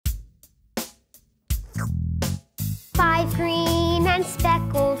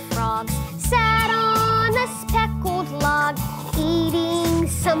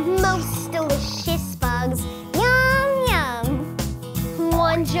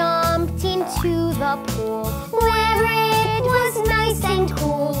jumped into the pool where it was nice and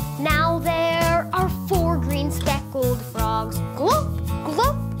cool. Now there are 4 green speckled frogs. Glop,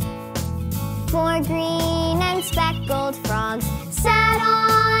 glop. 4 green and speckled frogs sat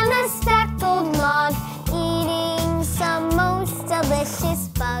on a speckled log, eating some most delicious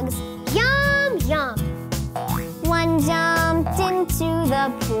bugs. Yum, yum. One jumped into the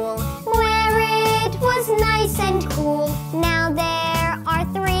pool where it was nice and cool. Now there are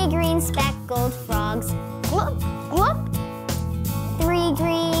 3 green speckled frogs. Glop, glop. 3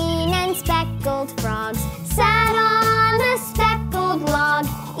 green and speckled frogs sat on a speckled log,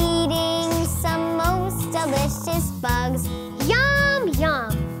 eating some most delicious bugs. Yum,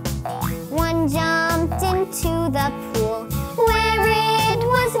 yum. One jumped into the